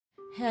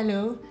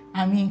Hello,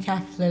 I'm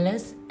Yinka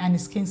Flawless and a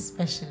skin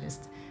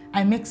specialist.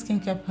 I make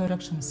skincare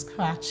products from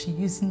scratch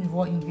using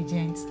raw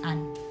ingredients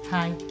and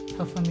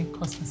high-performing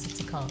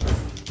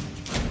cosmeceuticals.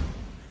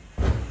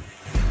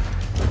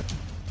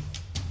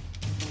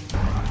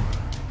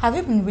 Have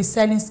you been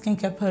reselling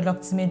skincare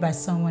products made by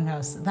someone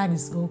else? That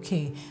is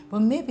okay,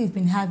 but maybe you've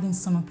been having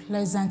some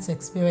unpleasant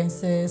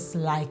experiences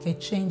like a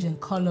change in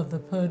color of the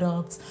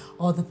product,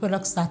 or the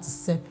product starts to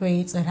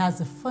separate, or it has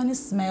a funny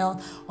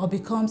smell, or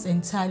becomes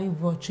entirely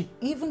watery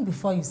even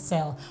before you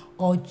sell,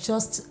 or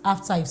just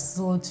after you've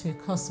sold to a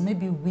customer,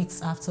 maybe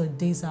weeks after or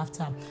days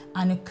after,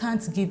 and you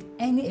can't give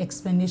any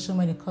explanation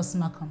when a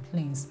customer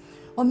complains.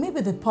 Or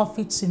maybe the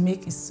profit to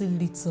make is so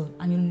little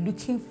and you're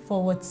looking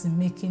forward to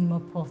making more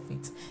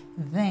profit.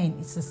 Then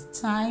it is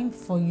time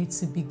for you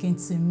to begin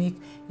to make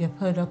your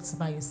products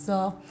by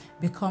yourself,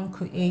 become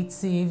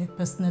creative,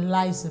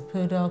 personalize your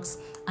products,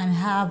 and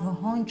have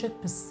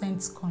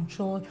 100%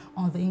 control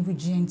on the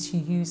ingredients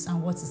you use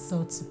and what to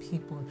sell to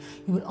people.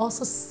 You will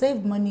also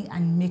save money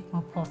and make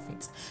more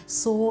profit.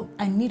 So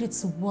I needed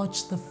to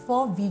watch the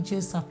 4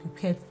 videos I've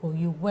prepared for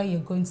you, where you're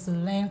going to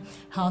learn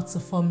how to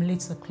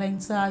formulate your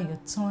cleanser, your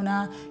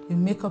toner, your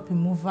makeup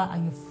remover,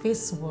 and your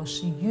face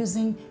wash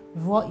using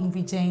raw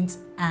ingredients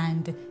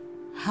and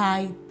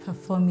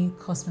high-performing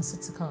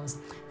cosmeceuticals.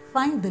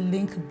 Find the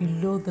link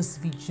below this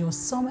video,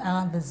 somewhere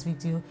around this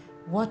video.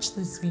 Watch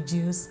these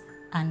videos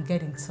and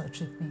get in touch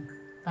with me.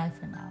 Bye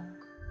for now.